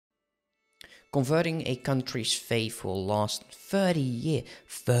Converting a country's faith will last 30 years.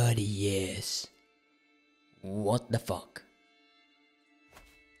 30 years. What the fuck?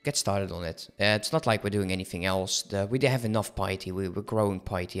 Get started on it. It's not like we're doing anything else. We have enough piety. We're growing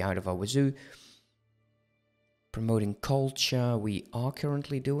piety out of our wazoo. Promoting culture, we are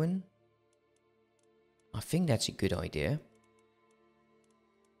currently doing. I think that's a good idea.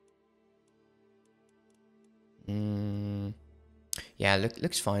 Yeah,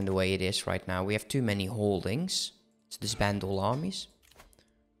 looks fine the way it is right now. We have too many holdings. Let's disband all armies.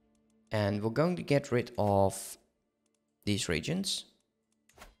 And we're going to get rid of these regions.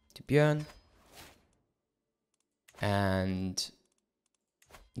 To Björn. And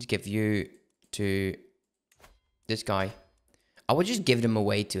let's give you to this guy. I would just give them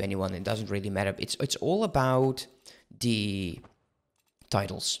away to anyone. It doesn't really matter. It's all about the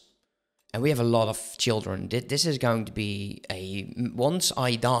titles. And we have a lot of children. This is going to be a... Once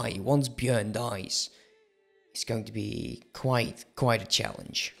I die, once Björn dies, it's going to be quite a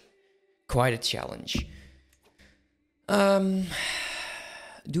challenge. Quite a challenge. Do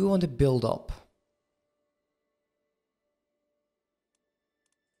we want to build up?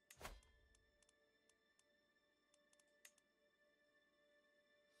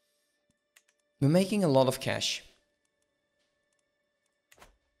 We're making a lot of cash.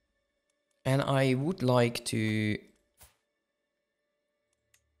 And I would like to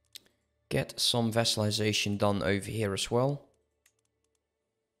get some vassalization done over here as well.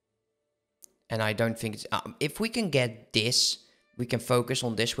 And I don't think it's... if we can get this, we can focus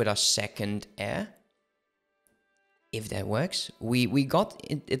on this with our second heir. If that works. We got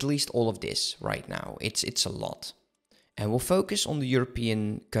at least all of this right now. It's a lot. And we'll focus on the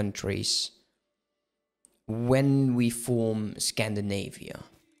European countries when we form Scandinavia.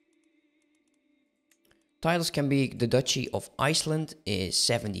 Titles can be the Duchy of Iceland is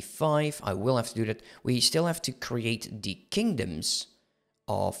 75. I will have to do that. We still have to create the kingdoms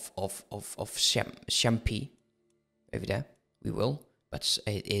of Champi over there. We will, but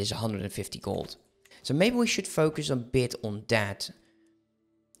it is 150 gold. So maybe we should focus a bit on that.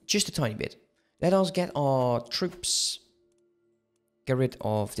 Just a tiny bit. Let us get our troops. Get rid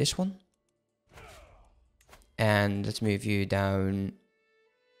of this one. And let's move you down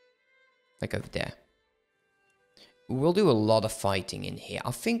like over there. We'll do a lot of fighting in here.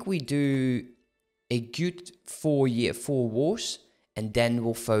 I think we do a good 4 wars. And then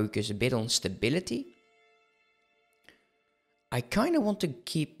we'll focus a bit on stability. I kind of want to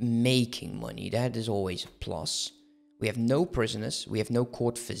keep making money. That is always a plus. We have no prisoners. We have no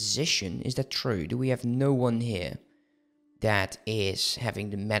court physician. Is that true? Do we have no one here that is having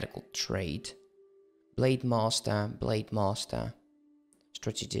the medical trade? Blade master,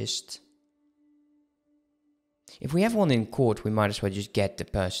 strategist. If we have one in court, we might as well just get the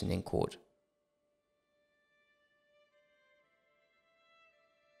person in court.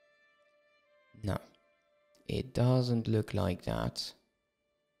 No. It doesn't look like that.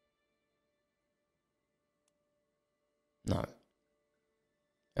 No.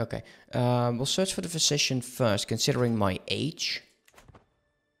 Okay. We'll search for the physician first. Considering my age,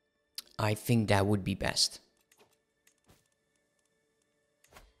 I think that would be best.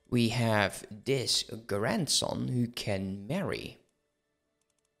 We have this grandson who can marry.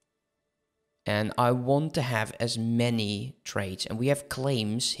 And I want to have as many trades. And we have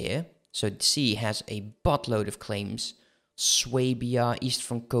claims here. So C has a buttload of claims. Swabia, East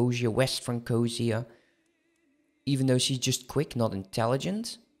Francosia, West Francosia. Even though she's just quick, not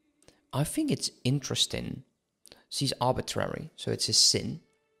intelligent. I think it's interesting. She's arbitrary, so it's a sin.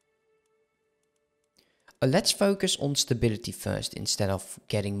 Let's focus on stability first instead of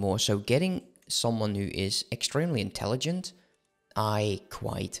getting more. So getting someone who is extremely intelligent, I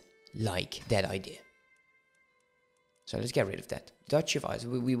quite like that idea. So let's get rid of that. Duchy of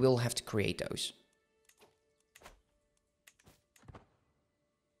Iceland, we will have to create those.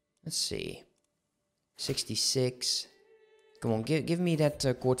 Let's see. 66. Come on, give me that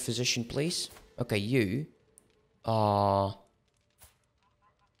court physician, please. Okay, you are...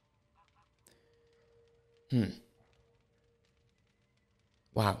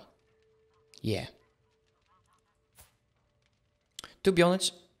 Wow. Yeah. To be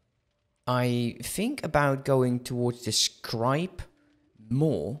honest, I think about going towards the scribe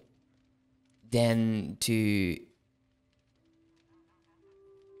more than to...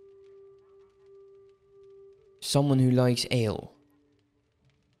 someone who likes ale.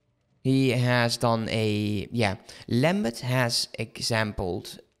 He has done a... yeah. Lambert has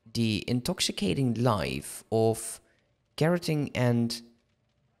exampled the intoxicating life of Garrotting and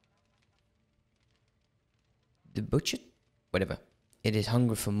the butcher, whatever. It is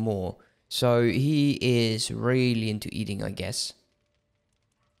hunger for more. So he is really into eating, I guess.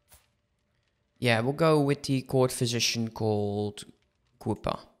 Yeah, we'll go with the court physician called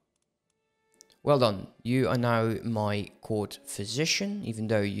Gupa. Well done. You are now my court physician, even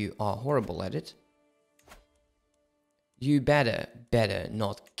though you are horrible at it. You better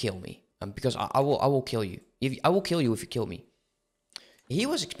not kill me, because I will kill you. I will kill you if you kill me. He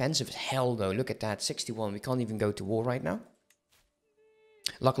was expensive as hell, though. Look at that, 61. We can't even go to war right now.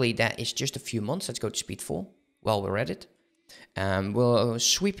 Luckily, that is just a few months. Let's go to speed 4 while we're at it. We'll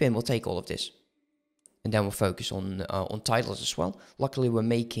sweep in. We'll take all of this, and then we'll focus on titles as well. Luckily, we're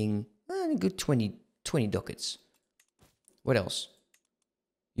making a good 20 ducats. What else?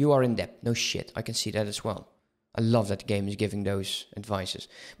 You are in debt. No shit. I can see that as well. I love that the game is giving those advices.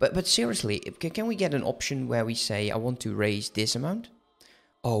 But seriously, can we get an option where we say, I want to raise this amount?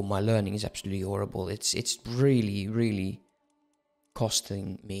 Oh, my learning is absolutely horrible. It's really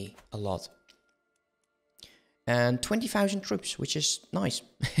costing me a lot. And 20,000 troops, which is nice.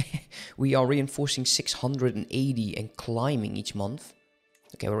 We are reinforcing 680 and climbing each month.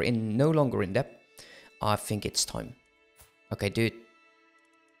 Okay, we're no longer in debt. I think it's time. Okay, dude.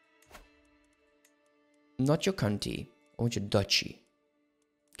 Not your county. I want your duchy.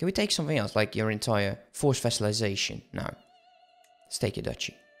 Can we take something else, like your entire force vassalization? No. Let's take your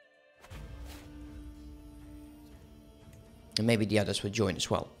duchy. And maybe the others will join as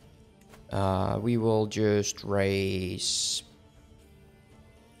well. We will just raise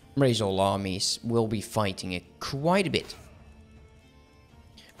all armies. We'll be fighting it quite a bit.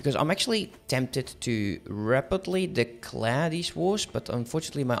 Because I'm actually tempted to rapidly declare these wars, but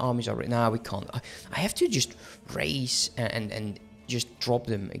unfortunately my armies are... Nah, we can't. I have to just raise and just drop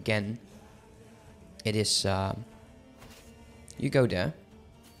them again. It is... you go there.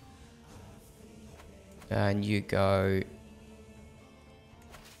 And you go...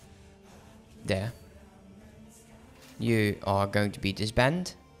 there. You are going to be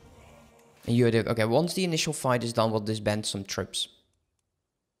disband. And you're the... Okay, once the initial fight is done, we'll disband some troops.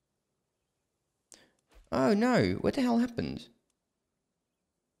 Oh no, what the hell happened?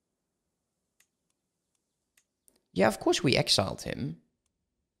 Yeah, of course we exiled him.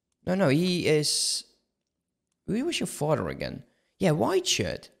 No, he is... Who was your father again? Yeah, White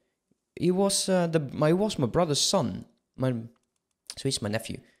Shirt. He was my brother's son. So he's my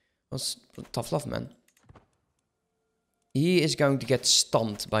nephew. That's tough love, man. He is going to get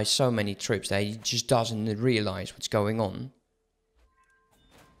stumped by so many troops that he just doesn't realize what's going on.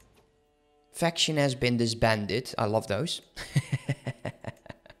 Faction has been disbanded. I love those.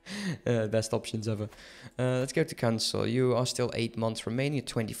 Best options ever. Let's go to council. You are still 8 months remaining.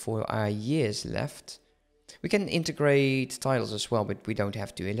 24 years left. We can integrate titles as well, but we don't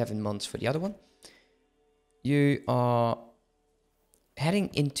have to. 11 months for the other one. You are heading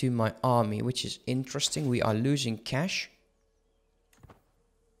into my army, which is interesting. We are losing cash,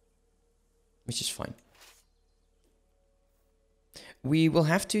 which is fine. We will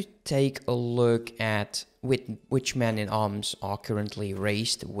have to take a look at which men in arms are currently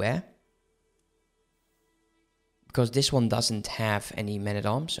raised where. Because this one doesn't have any men at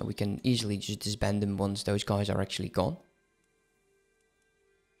arms, so we can easily just disband them once those guys are actually gone.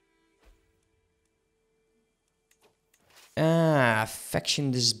 Ah, faction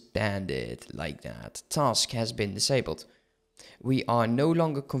disbanded, like that. Task has been disabled. We are no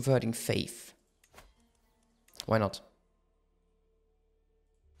longer converting faith. Why not?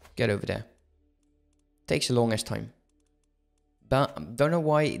 Get over there. Takes the longest time. But don't know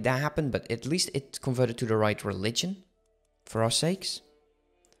why that happened, but at least it converted to the right religion. For our sakes.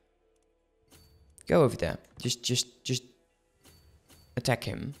 Go over there. Just attack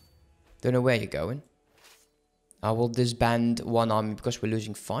him. Don't know where you're going. I will disband one army because we're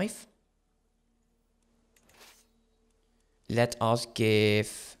losing 5. Let us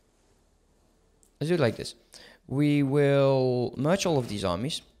give... Let's do it like this. We will merge all of these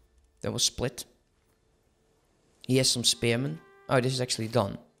armies. Then we'll split. He has some spearmen. Oh, this is actually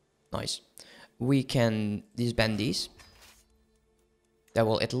done. Nice. We can disband these. That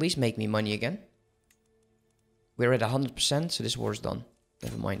will at least make me money again. We're at 100%, so this war is done.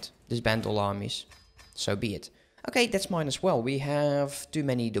 Never mind. Disband all armies. So be it. Okay, that's mine as well. We have too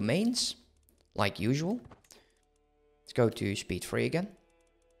many domains, like usual. Let's go to speed 3 again.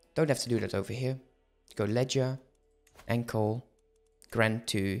 Don't have to do that over here. Let's go ledger, ankle, grant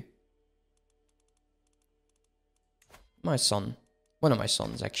to my son. One of my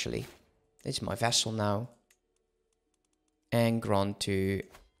sons, actually. It's my vassal now. And grant to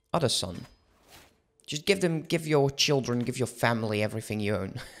other son. Just give your children, give your family everything you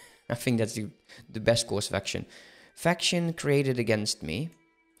own. I think that's the best course of action. Faction created against me.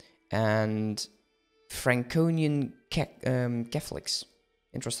 and Franconian Catholics.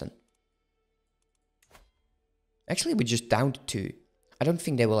 Interesting. Actually, we're just down to 2. I don't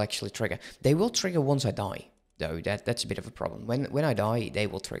think they will actually trigger. They will trigger once I die, though. That's a bit of a problem. When I die, they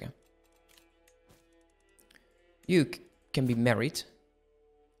will trigger. You can be married.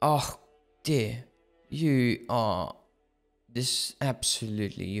 Oh, dear. You are... This...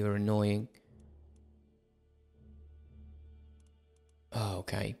 Absolutely, you're annoying. Oh,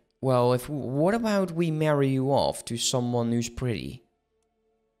 okay. Well, what about we marry you off to someone who's pretty?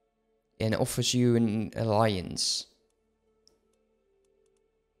 And offers you an alliance.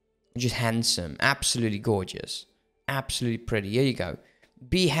 Just handsome. Absolutely gorgeous. Absolutely pretty. Here you go.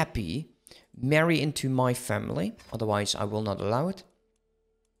 Be happy. Marry into my family. Otherwise, I will not allow it.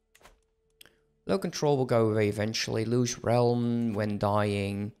 Low control will go away eventually. Lose realm when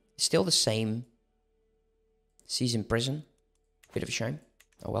dying. Still the same. Sees in prison. Bit of a shame.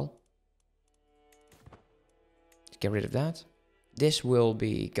 Oh well. Let's get rid of that. This will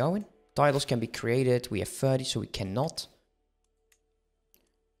be going. Titles can be created. We have 30, so we cannot.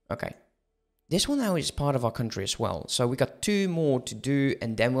 Okay. This one now is part of our country as well. So we got 2 more to do,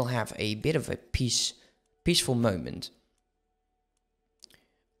 and then we'll have a bit of a peaceful moment.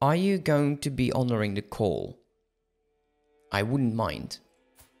 Are you going to be honoring the call? I wouldn't mind.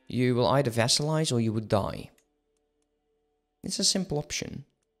 You will either vassalize or you would die. It's a simple option.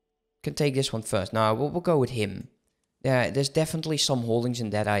 Can take this one first. Now, we'll go with him. There's definitely some holdings in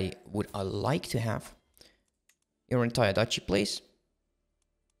that I would like to have. Your entire duchy, please.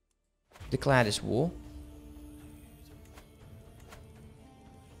 Declare this war.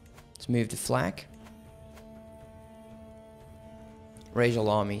 Let's move the flag. Raise all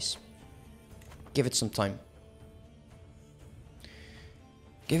armies. Give it some time.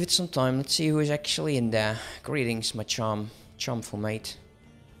 Give it some time. Let's see who is actually in there. Greetings, my charmful mate.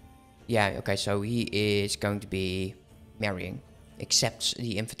 Yeah, okay, so he is going to be marrying. Accepts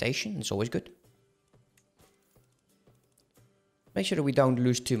the invitation. It's always good. Make sure that we don't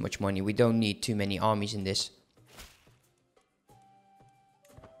lose too much money. We don't need too many armies in this.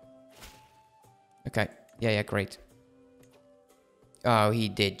 Okay. Yeah, great. Oh, he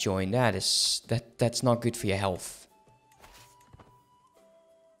did join. That's not good for your health.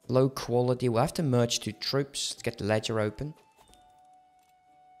 Low quality. We'll have to merge 2 troops. Let's get the ledger open.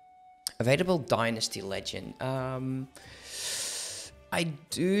 Available dynasty legend. I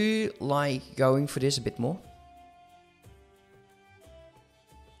do like going for this a bit more.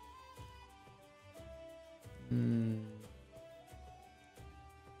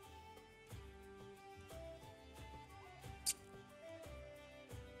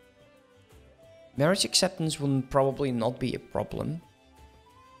 Marriage acceptance will probably not be a problem.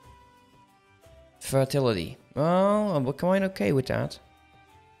 Fertility. Well, we're quite okay with that.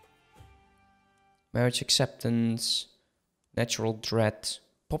 Marriage acceptance. Natural dread.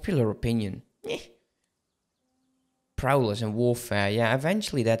 Popular opinion. Prowlers and warfare. Yeah,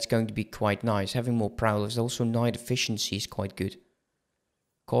 eventually that's going to be quite nice. Having more prowlers. Also, knight efficiency is quite good.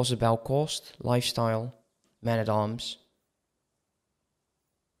 Cause about cost. Lifestyle. Man-at-arms.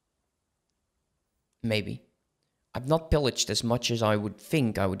 Maybe. I've not pillaged as much as I would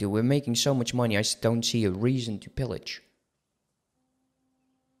think I would do. We're making so much money, I don't see a reason to pillage.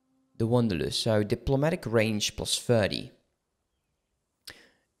 The Wanderlust. So, diplomatic range plus 30.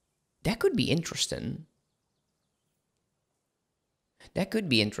 That could be interesting. That could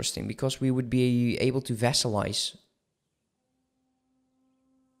be interesting because we would be able to vassalize.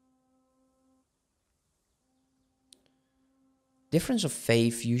 Difference of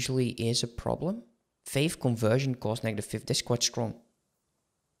faith usually is a problem. Faith conversion cost -5. That's quite strong.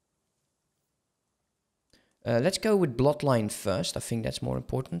 Let's go with bloodline first. I think that's more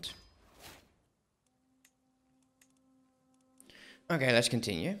important. Okay, let's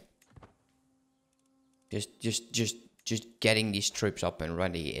continue. Just getting these troops up and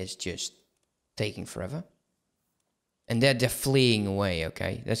ready is just taking forever. And they're fleeing away,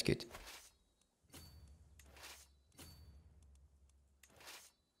 okay? That's good.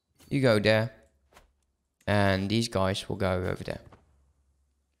 You go there. And these guys will go over there.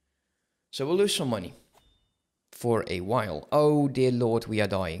 So we'll lose some money. For a while. Oh, dear Lord, we are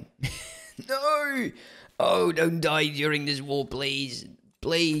dying. No! Oh, don't die during this war, please.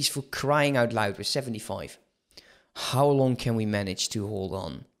 Please, for crying out loud. We're 75. How long can we manage to hold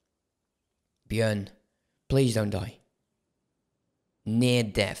on? Björn, please don't die. Near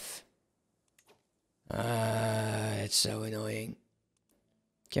death. It's so annoying.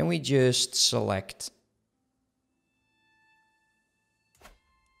 Can we just select...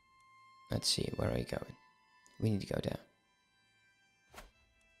 Let's see, where are you going? We need to go there.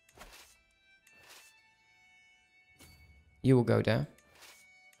 You will go there.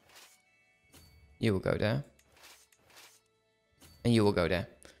 You will go there. And you will go there.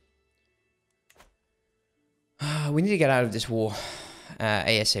 We need to get out of this war.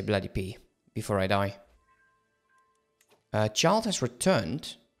 ASA bloody P. Before I die. Child has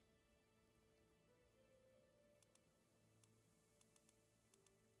returned.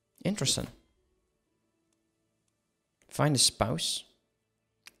 Interesting. Find a spouse.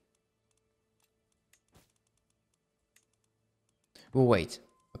 We'll wait.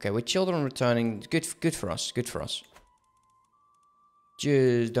 Okay, with children returning, good for us. Good for us.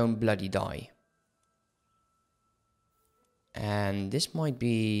 Just don't bloody die. And this might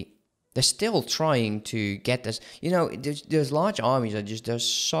be... They're still trying to get this... You know, there's large armies that they're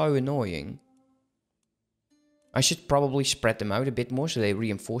so annoying. I should probably spread them out a bit more so they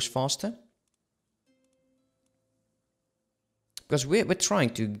reinforce faster. Because we're trying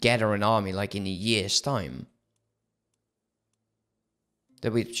to gather an army like in a year's time.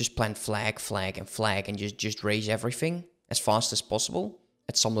 That we just plant flag, flag, and flag and just raise everything as fast as possible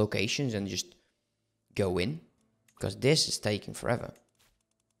at some locations and just go in. Because this is taking forever.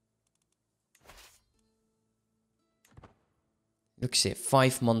 Look, see,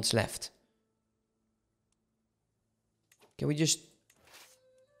 5 months left. Can we just...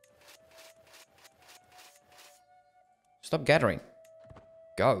 Stop gathering.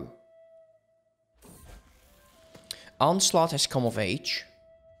 Go. Onslaught has come of age.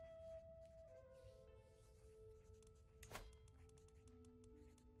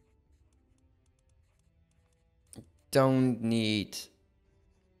 Don't need...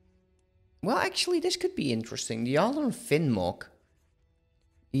 Well, actually, this could be interesting. The Alder Finnmok.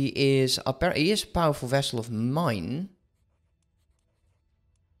 He is a powerful vessel of mine.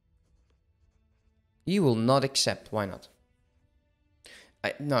 He will not accept. Why not?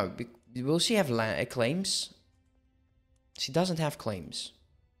 No, will she have claims? She doesn't have claims.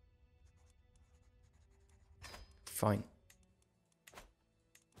 Fine.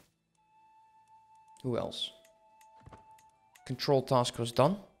 Who else? Control task was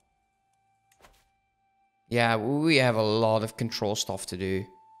done. Yeah, we have a lot of control stuff to do.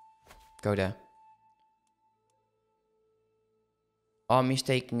 Go there. Army's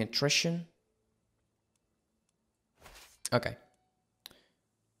taking attrition. Okay.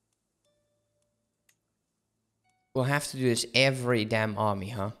 We'll have to do this every damn army,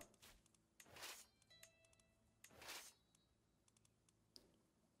 huh?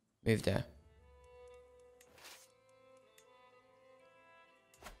 Move there.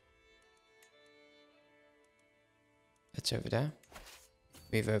 That's over there.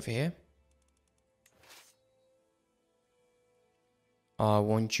 Move over here. I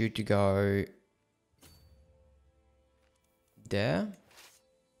want you to go there.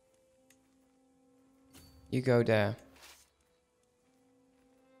 You go there.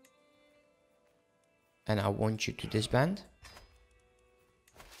 And I want you to disband.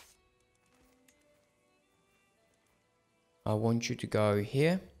 I want you to go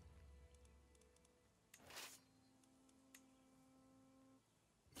here.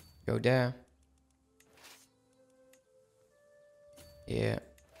 Go there. Yeah.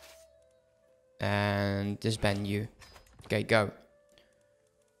 And disband you. Okay, go.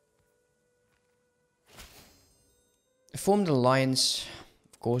 Formed an alliance.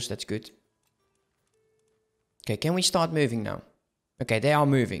 Of course, that's good. Okay, can we start moving now? Okay, they are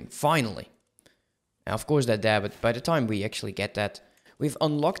moving. Finally. Now, of course, they're there, but by the time we actually get that, we've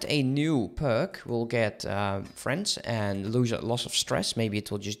unlocked a new perk. We'll get friends and loss of stress. Maybe it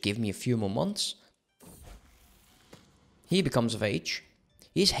will just give me a few more months. He becomes of age.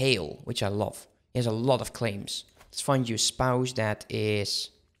 He's hale, which I love. He has a lot of claims. Let's find you a spouse that is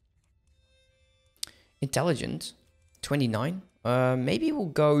intelligent. 29. Maybe we'll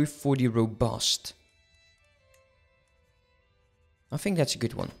go for the robust. I think that's a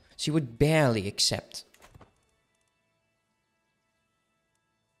good one. She would barely accept.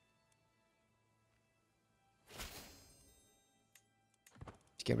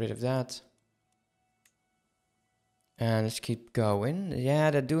 Let's get rid of that. And let's keep going. Yeah,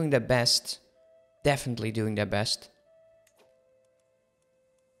 they're doing their best. Definitely doing their best.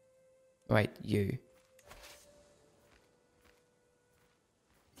 Right, you.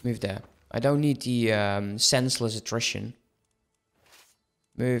 Move there. I don't need the senseless attrition.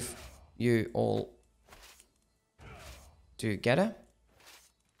 Move you all together.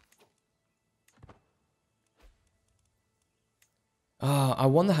 I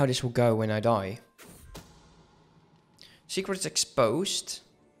wonder how this will go when I die. Secrets exposed.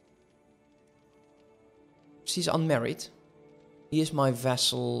 She's unmarried. He is my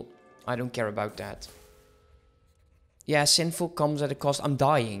vassal. I don't care about that. Yeah, sinful comes at a cost. I'm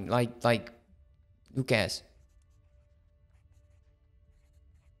dying. Like, who cares?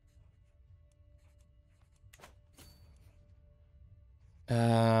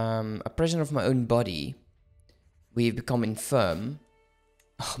 A prisoner of my own body. We've become infirm.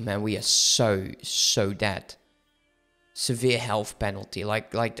 Oh man, we are so dead. Severe health penalty.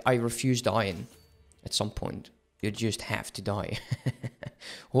 Like I refuse dying at some point. You just have to die.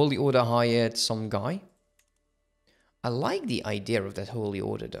 Holy Order hired some guy. I like the idea of that Holy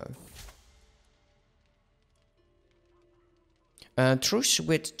Order though. Truce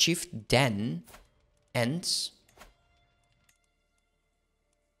with Chief Den ends.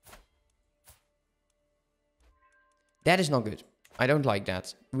 That is not good. I don't like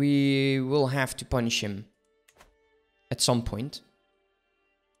that. We will have to punish him at some point.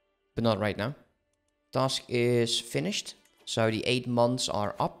 But not right now. Task is finished. So the 8 months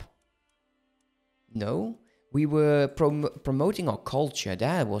are up. No. We were promoting our culture.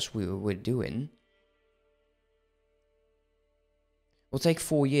 That was what we were doing. We'll take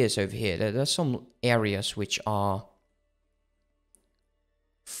 4 years over here. There's some areas which are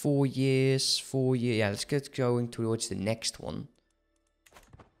 4 years, 4 years. Yeah, let's get going towards the next one.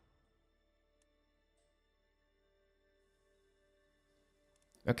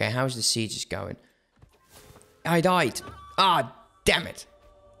 Okay, how's the sieges going? I died. Ah, damn it.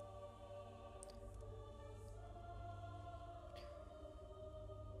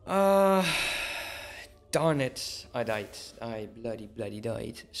 Darn it. I died. I bloody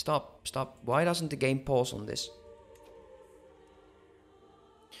died. Stop. Why doesn't the game pause on this?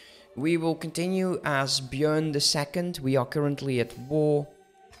 We will continue as Björn II. We are currently at war.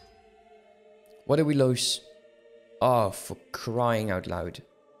 What did we lose? Oh, for crying out loud.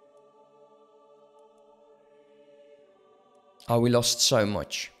 Oh, we lost so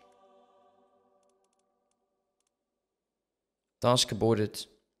much. Task aborted.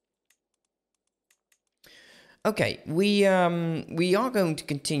 Okay, we are going to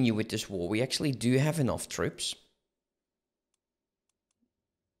continue with this war. We actually do have enough troops.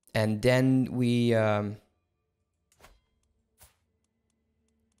 And then we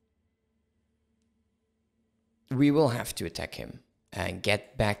will have to attack him and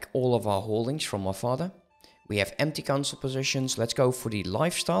get back all of our holdings from our father. We have empty council positions. Let's go for the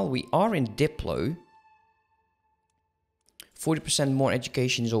lifestyle. We are in Diplo. 40% more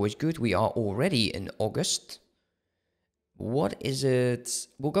education is always good. We are already in August. What is it?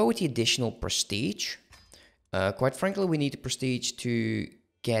 We'll go with the additional prestige. Quite frankly, we need the prestige to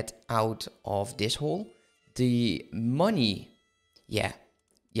get out of this hole. The money, yeah,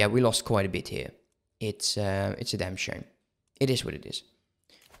 we lost quite a bit here. It's a damn shame. It is what it is.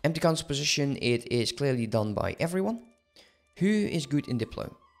 Empty council position, it is clearly done by everyone. Who is good in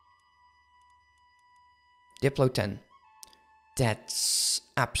Diplo? Diplo 10. That's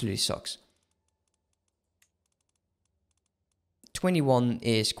absolutely sucks. 21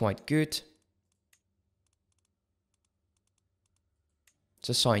 is quite good. Let's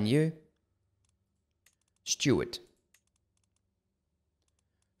assign you. Steward.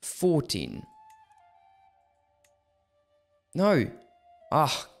 14. No.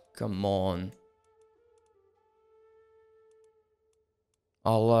 Ah, come on.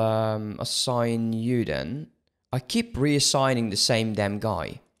 I'll assign you then. I keep reassigning the same damn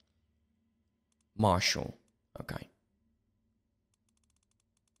guy. Marshal. Okay.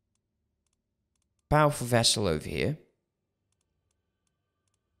 Powerful vessel over here.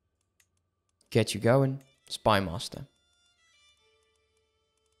 Get you going. Spy master.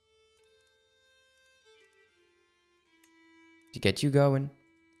 To get you going.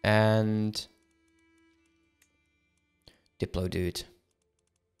 And Diplo dude.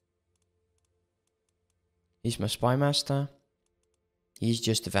 He's my spy master. He's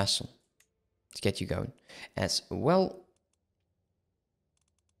just a vessel. Let's get you going. As well.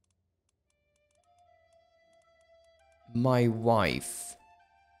 My wife.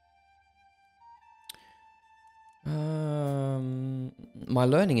 My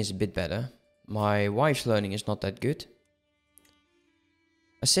learning is a bit better. My wife's learning is not that good.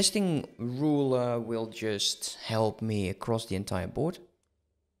 Assisting ruler will just help me across the entire board.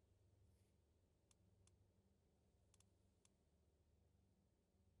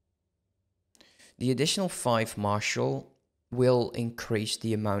 The additional 5 marshal will increase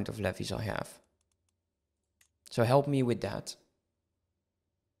the amount of levies I have. So help me with that.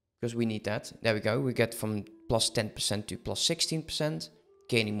 Because we need that. There we go. We get from plus 10% to plus 16%.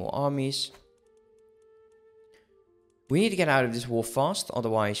 Gaining more armies. We need to get out of this war fast.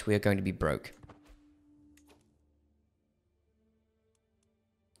 Otherwise we are going to be broke.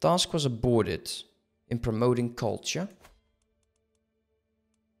 Task was aborted. in promoting culture.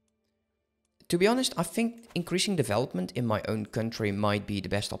 To be honest, I think increasing development in my own country might be the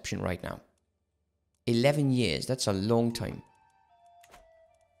best option right now. 11 years, that's a long time.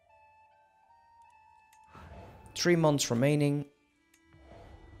 3 months remaining.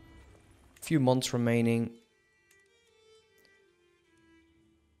 Few months remaining.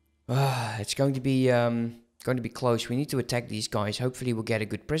 It's going to be close. We need to attack these guys. Hopefully we'll get a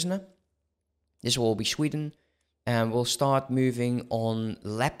good prisoner. This will all be Sweden. And we'll start moving on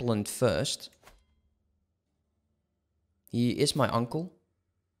Lapland first. He is my uncle.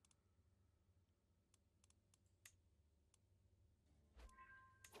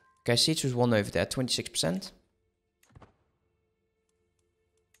 Okay, siege was won over there, 26%.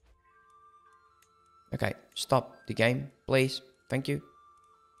 Okay, stop the game, please. Thank you.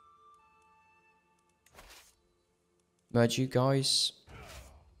 Merge you guys.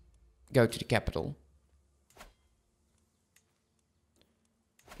 Go to the capital.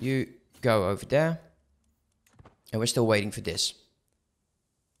 You go over there. And we're still waiting for this.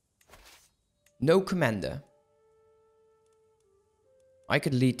 No commander. I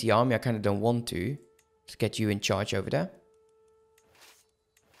could lead the army, I kind of don't want to. Let's get you in charge over there.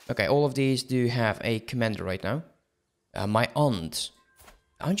 Okay, all of these do have a commander right now. My aunt.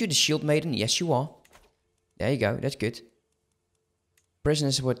 Aren't you the shield maiden? Yes, you are. There you go, that's good.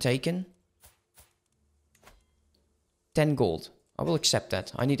 Prisoners were taken. 10 gold. I will accept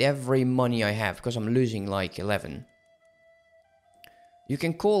that. I need every money I have because I'm losing like 11. You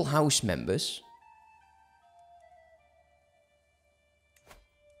can call house members.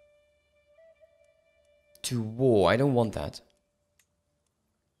 To war. I don't want that.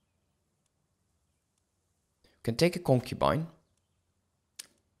 Can take a concubine.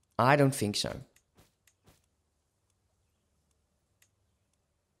 I don't think so.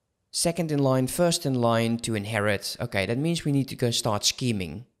 Second in line, first in line to inherit. Okay, that means we need to go start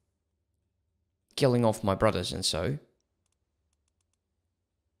scheming. Killing off my brothers and so.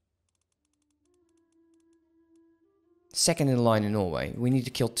 Second in line in Norway. We need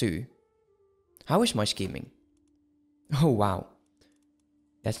to kill 2. How is my scheming? Oh, wow.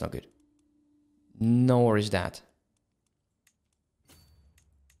 That's not good. Nor is that.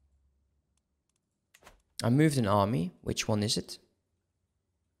 I moved an army. Which one is it?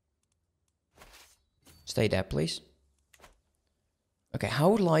 Stay there, please. Okay,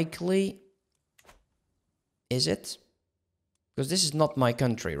 how likely is it? Because this is not my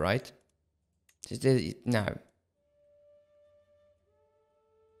country, right? No.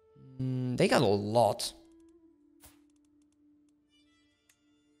 They got a lot.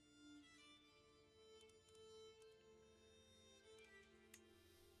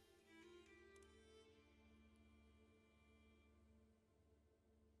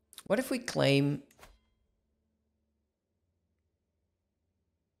 What if we claim...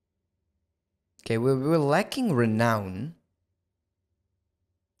 Okay, we're lacking renown.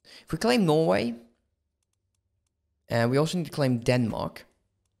 If we claim Norway, and we also need to claim Denmark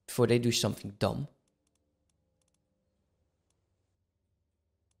before they do something dumb.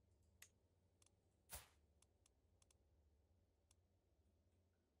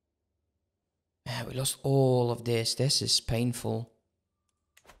 We lost all of this. This is painful.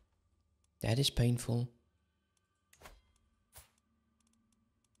 That is painful.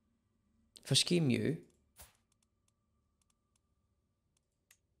 For scheme you,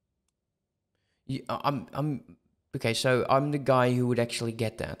 I'm okay. So I'm the guy who would actually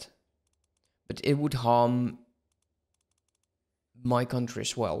get that, but it would harm my country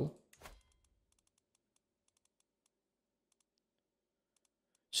as well.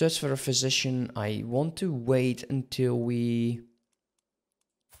 Search for a physician. I want to wait until we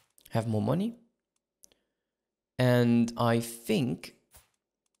have more money, and I think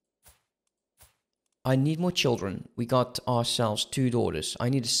I need more children. We got ourselves 2 daughters. I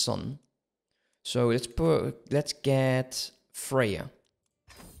need a son. So let's get Freya.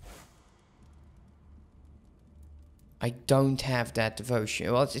 I don't have that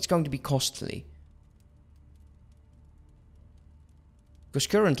devotion. Well, it's going to be costly. Because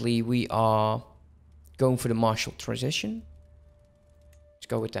currently we are going for the martial transition. Let's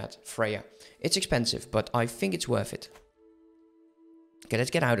go with that. Freya. It's expensive, but I think it's worth it. Okay,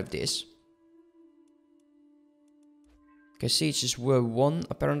 let's get out of this. Okay, sieges were won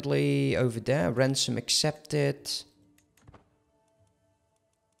apparently over there. Ransom accepted.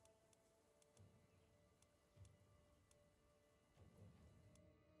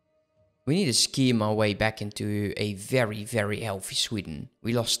 We need to scheme our way back into a very, very healthy Sweden.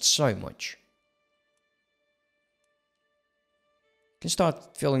 We lost so much. Can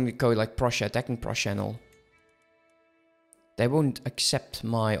start filling the code like Prussia, attacking Prussia and all. They won't accept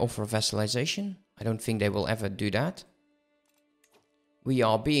my offer of vassalization. I don't think they will ever do that. We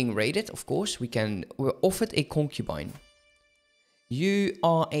are being raided, of course. We're offered a concubine. You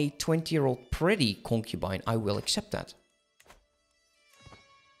are a 20-year-old pretty concubine. I will accept that.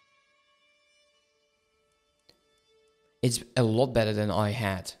 It's a lot better than I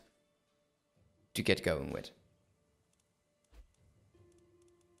had to get going with.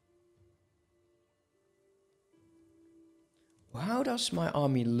 How does my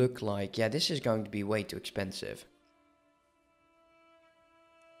army look like? Yeah, this is going to be way too expensive.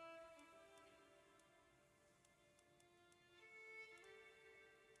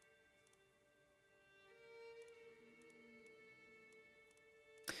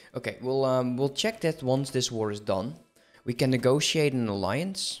 Okay, we'll check that once this war is done. We can negotiate an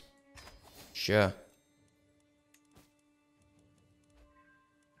alliance. Sure.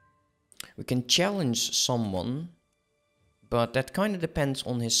 We can challenge someone. But that kind of depends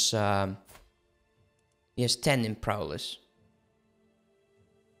on his... he has 10 in prowess.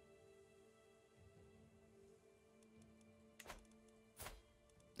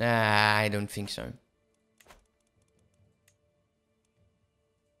 I don't think so.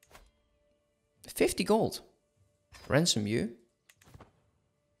 50 gold. Ransom you.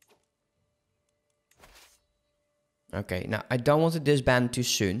 Okay, now I don't want to disband too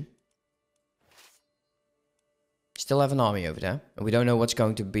soon. Still have an army over there. And we don't know what's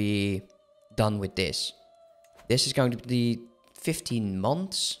going to be done with this. This is going to be 15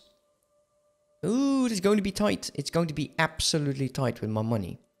 months. Ooh, this is going to be tight. It's going to be absolutely tight with my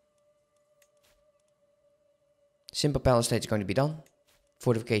money. Simple Palace State is going to be done.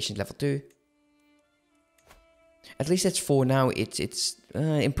 Fortifications level 2. At least that's 4 now. It's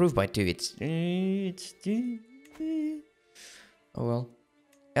improved by 2. Oh well.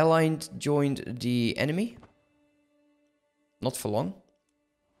 Allied joined the enemy. Not for long.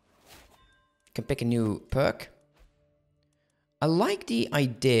 Can pick a new perk. I like the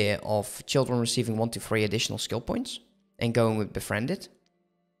idea of children receiving 1 to 3 additional skill points and going with befriended.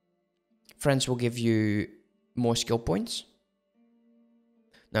 Friends will give you more skill points.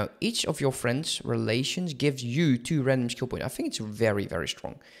 Now, each of your friends' relations gives you 2 random skill points. I think it's very, very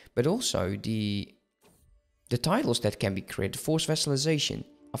strong. But also the titles that can be created. Forced vassalization.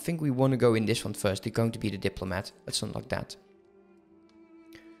 I think we want to go in this one first. They're going to be the diplomat. That's something like that.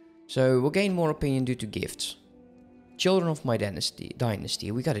 So we'll gain more opinion due to gifts. Children of my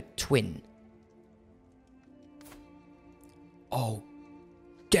dynasty. We got a twin. Oh,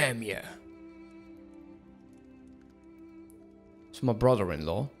 damn yeah. It's my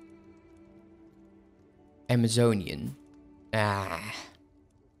brother-in-law. Amazonian. Ah.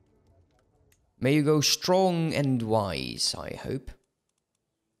 May you go strong and wise, I hope.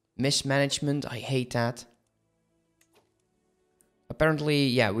 Mismanagement, I hate that. Apparently,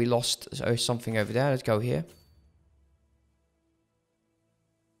 yeah, we lost something over there. Let's go here.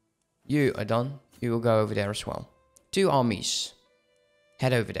 You are done. You will go over there as well. 2 armies.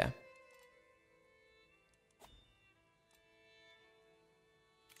 Head over there.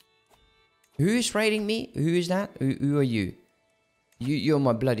 Who is raiding me? Who is that? Who are you? You're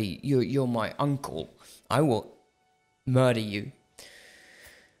my bloody... You're my uncle. I will murder you.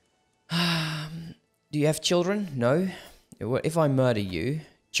 Do you have children? No. If I murder you,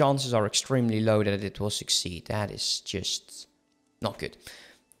 chances are extremely low that it will succeed. That is just not good.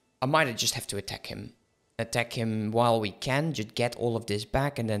 I might just have to attack him. Attack him while we can. Just get all of this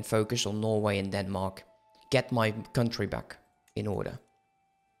back and then focus on Norway and Denmark. Get my country back in order.